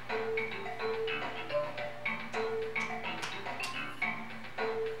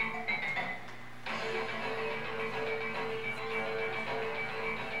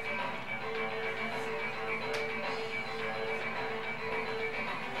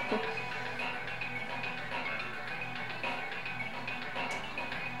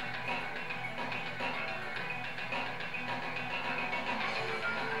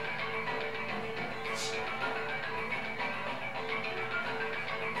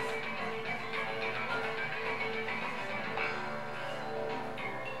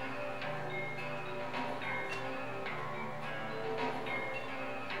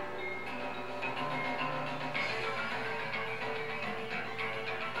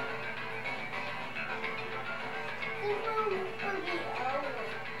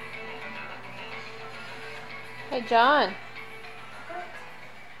 Hey, John.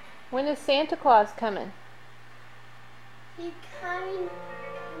 When is Santa Claus coming? He's coming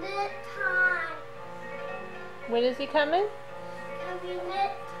this time. When is he coming? Coming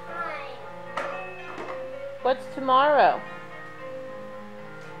this time. What's tomorrow?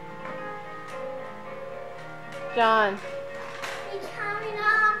 John. He's coming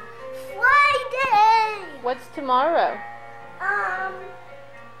on Friday. What's tomorrow?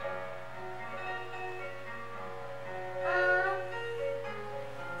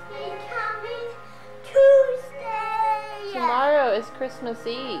 He's coming Tuesday. Tomorrow is Christmas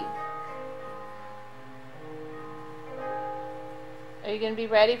Eve. Are you going to be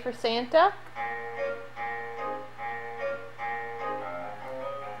ready for Santa?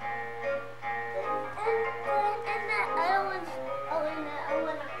 And that other one's, and that other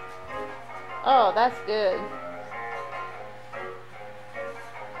one. Oh, that's good.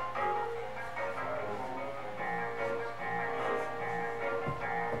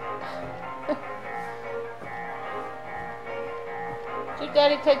 Did your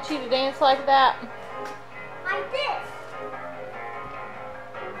daddy teach you to dance like that? Like this.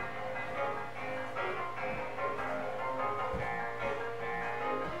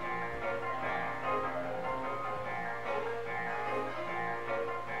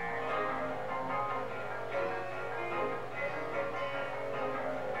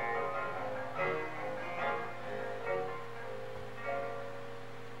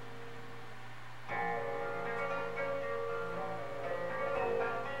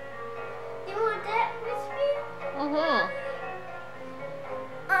 You want that with me? Mm-hmm.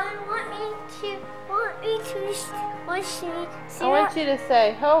 I want you to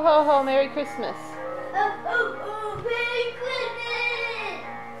say, ho, ho, ho, Merry Christmas. Oh, Merry Christmas!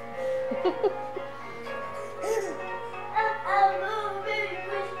 Oh, Merry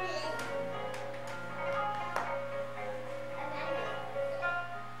Christmas!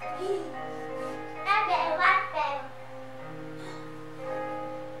 Okay, what's that?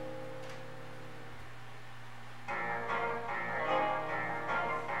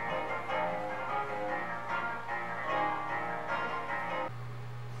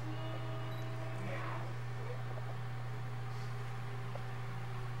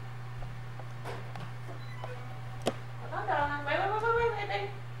 Hold on.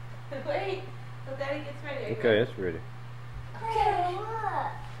 Wait. Till Daddy gets ready. Okay, it's ready. Okay,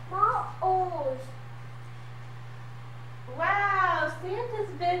 look. More O's. Wow,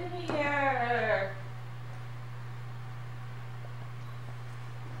 Santa's been here.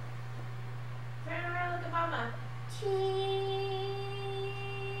 Turn around, look at Mama. Cheese.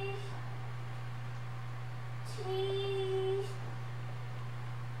 Cheese.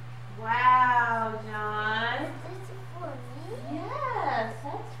 Wow, John. This is for me? Yes,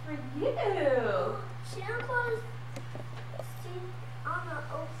 that's for you. Santa Claus, see, I'm gonna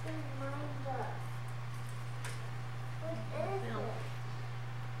open mine up.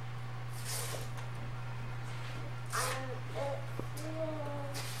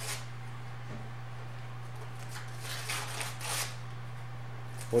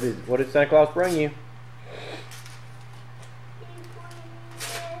 What is it? What did Santa Claus bring you?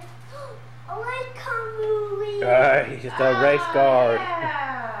 A race car movie. It's a race car.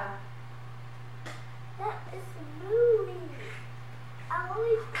 Yeah. That is a movie. I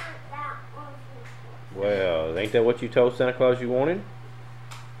always want that one. Well, ain't that what you told Santa Claus you wanted?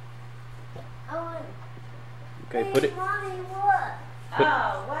 I want. Okay, Hey, put it. Mommy, what?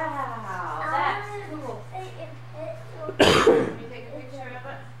 Oh, wow. That's cool. Take a picture. Can you take a picture of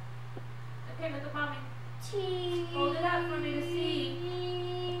it? Okay, look at Mommy.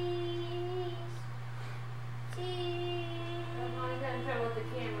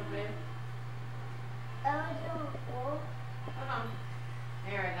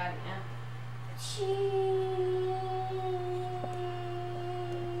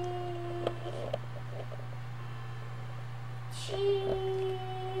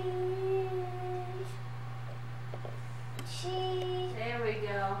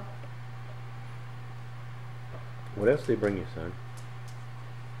 else they bring you, son?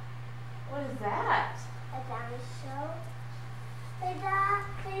 What is that? A dinosaur. Hey,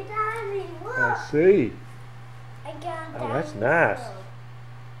 Daddy, look. I see. I got a Oh, that's dinosaur. nice.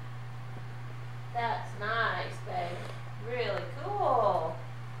 That's nice, babe. Really cool.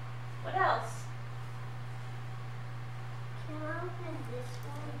 What else? Can I open this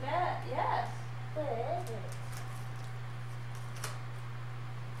one? You bet. Yes. What is it?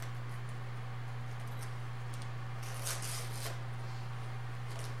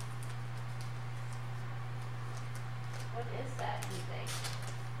 What is that, you think?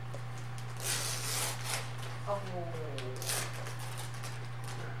 Oh.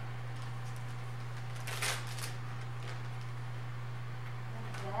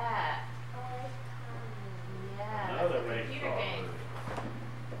 What's that? Oh, it's coming. Yeah, Another that's a race computer car. game.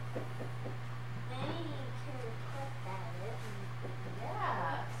 Maybe you can put that in.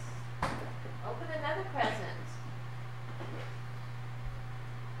 Yes. Open another present.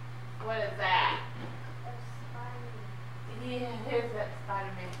 What is that? A spider. Yeah, there's that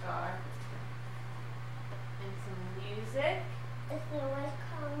Spider-Man car. And some music. It's the white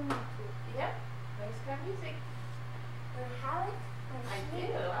color. Yep. Race car music. Or how it? I do.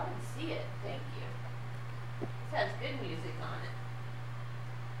 I would see it. Thank you. This has good music on it.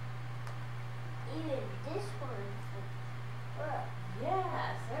 Even this one. Look.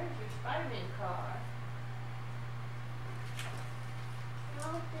 Yes, there's your Spider-Man car. Can I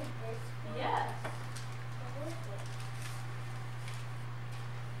open this one? Yes. What is it?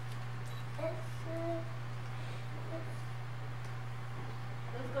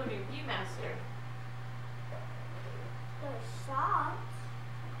 Let's go to your Viewmaster. There's socks.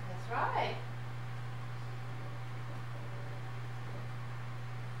 That's right.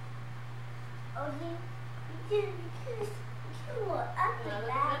 Oh, you were up the Another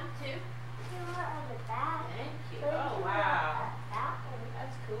back. one too. You were on the back. Thank you. So you Oh were wow. at that one.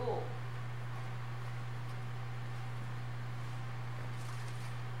 That's cool.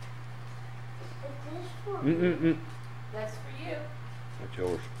 Is this for me? Mm-mm-mm. That's for you. That's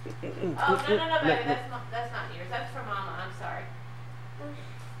yours. Oh no, baby, that's not yours. That's for Mama. I'm sorry.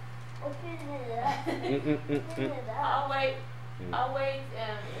 Open it up. Open Mm-mm-mm-mm. it up. I'll wait. I'll wait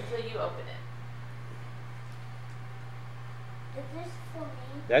until you open it. Is this for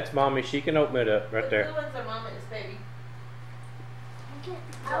me? That's mommy. She can open it up right The there. blue ones are Mama's, baby.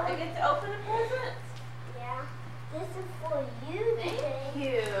 I Don't I get to open the presents? Yeah. This is for you Thank today.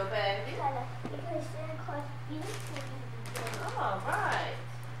 you, baby. Because Santa Claus beat for you today. Oh, right.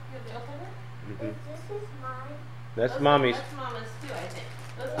 You want to open it? Mhm. This is mine. That's Those- mommy's. That's Mama's too, I think.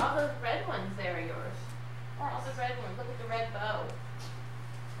 All those red ones there are yours. All the red ones. Look at the red bow.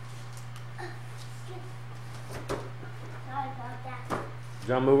 Sorry about that.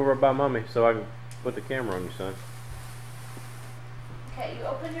 John, move over by mommy so I can put the camera on you, son. Okay, you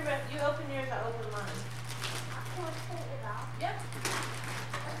open yours, I open mine. Can I take it off? Yep.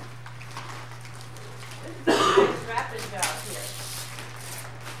 This is a nice wrapping job here.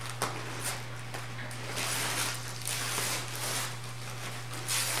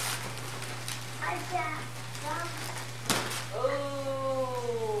 I got some.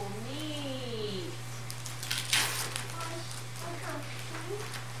 Oh, neat.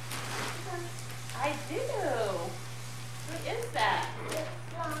 I do. What is that?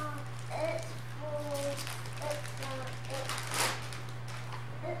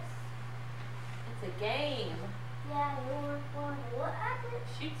 It's a game. Yeah, you want one. What is it?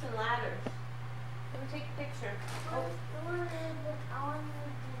 Chutes and ladders. Let me take a picture. Oh, What is it? I want you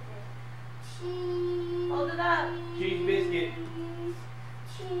to do this. Cheese. hold it up. Cheese biscuit.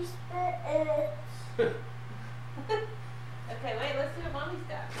 Cheese bits. Okay, wait, let's see what Mommy's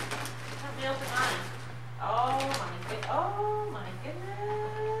got. Help me open mine. Oh my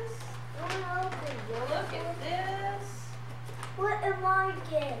goodness. Look at this. What am I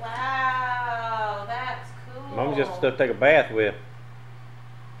getting? Wow, that's cool. Mom's just stuff to take a bath with.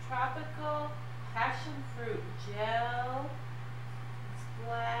 Tropical passion fruit gel.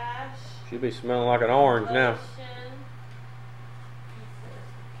 Splash. She'll be smelling like an orange now. Lotion.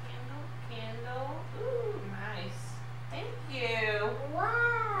 Candle. Ooh, nice. Thank you.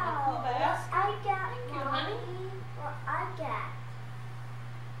 Wow. Cool bath. I got Thank you, honey. What I got.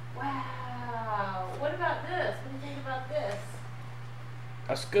 Wow. What about this? What do you think about this?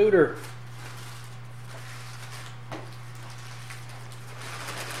 A scooter.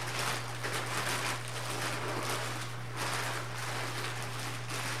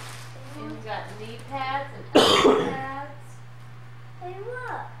 And you got knee pads and elbow pads. Hey,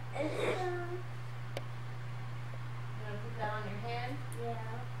 look. It's You want to put that on your head? yeah.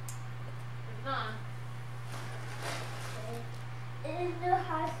 Put it on.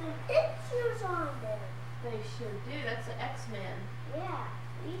 some pictures on there. They sure do. That's the X-Men. Yeah.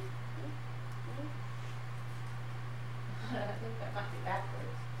 I think that might be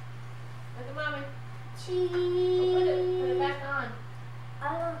backwards. Look at mommy. Cheese. Oh, put it back on. I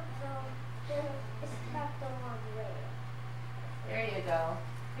don't know. It's not the one way. There you go.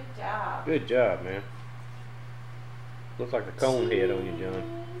 Good job. Good job, man. Looks like a cone head on you, John.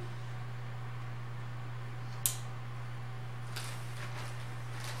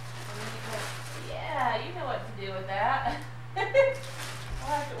 Yeah, you know what to do with that. We'll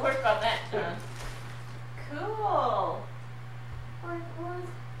have to work on that, John. Cool.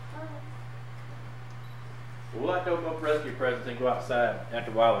 We'll have to open up rescue presents and go outside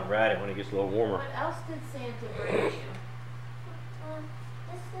after a while and ride it when it gets a little warmer. What else did Santa bring you?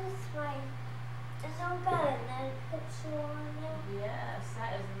 This is my. It's all got another picture on there. Yes,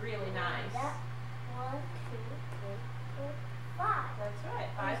 that is really nice. That 1, 2, 3, 4, 5. That's right,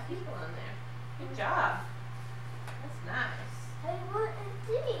 5 people in there. Good job. That's nice. Hey, what are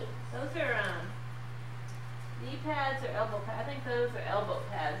these? Those are knee pads or elbow pads. I think those are elbow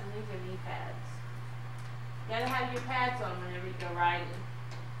pads and these are knee pads. You gotta have your pads on whenever you go riding.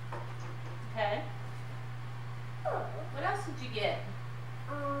 Okay? Oh. What else did you get?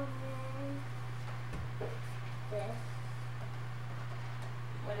 This.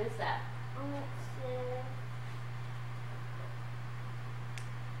 What is that?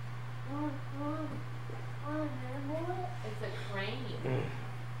 It's a crane.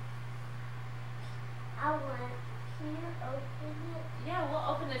 I want here, open it. Yeah, we'll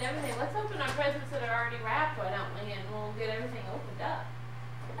open it, everything. Let's open our presents that are already wrapped, why don't we? And we'll get everything opened up.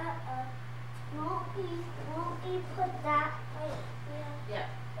 Won't you put that right here? Yeah,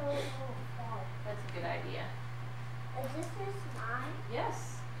 So it won't fall. that's a good idea. This is mine.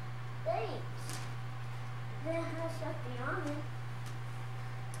 Yes. Thanks. Then it has something on it.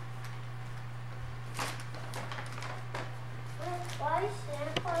 Why is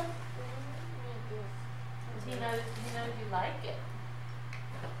Santa Claus giving me this? Because he knows you like it.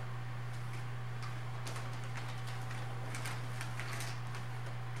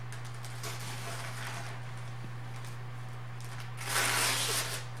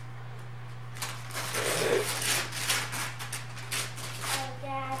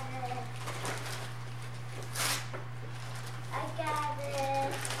 I got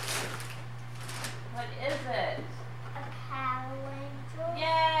it. What is it? A cow angel.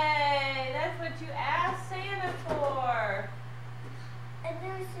 Yay! That's what you asked Santa for. And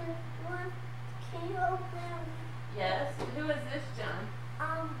there's one. Can you open? Yes. Who is this, John?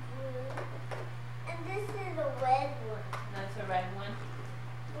 Blue. And this is a red one. That's a red one.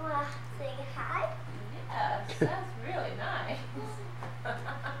 You wanna say hi? Yes, that's really nice.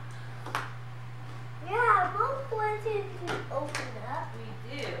 Yeah, both wanted to open up. We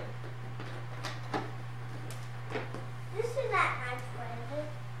do. This is not my present.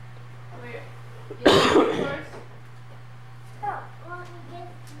 We're getting yours. Oh, want to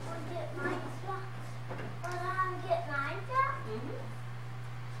get mine stuff? Want to get mine stuff? Mm-hmm.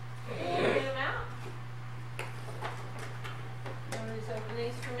 Can you get them out? You want me to just open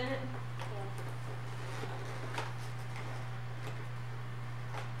these for a minute?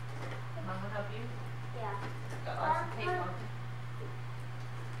 Mama help you? Yeah. Got lots of tape on it.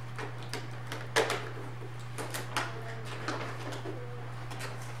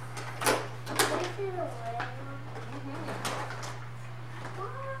 This is a red one.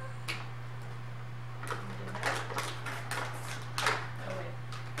 Oh wait.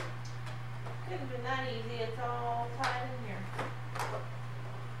 Couldn't have been that easy. It's all tied in here.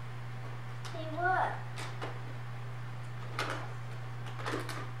 See what?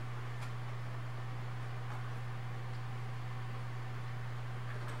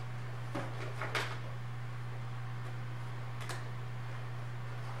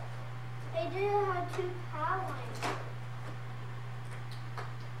 They do have 2 power rangers.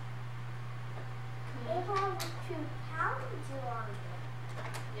 They have 2 power rangers on them.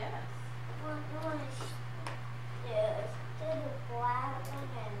 Yes. One is the black one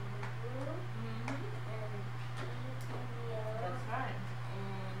and the blue Mm-hmm. and pink and yellow That's right.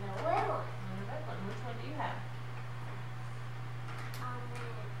 and the red one. And the red one. Which one do you have?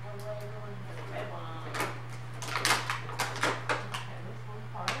 The red one. The red one. Okay, this one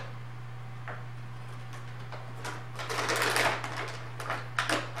part.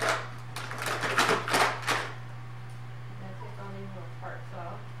 Let's take all these little parts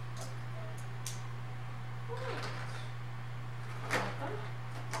off.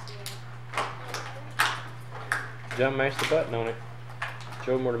 John, mash the button on it.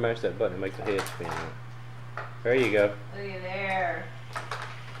 Show them where to mash that button. It makes the head spin. There you go. Look at there.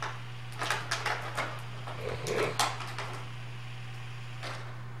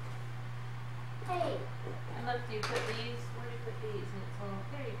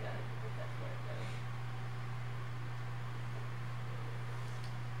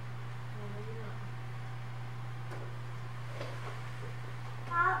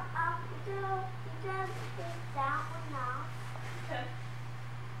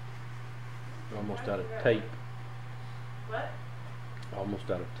 Almost out of tape. What? Almost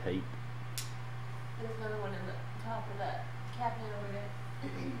out of tape. There's another one in the top of that cabinet over there.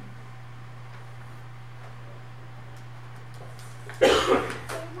 Look,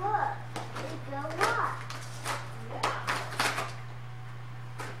 it's a lot.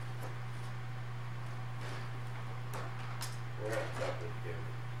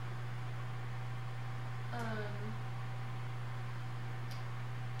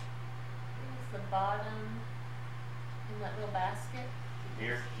 It's the bottom in that little basket.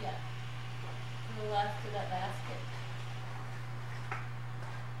 Here.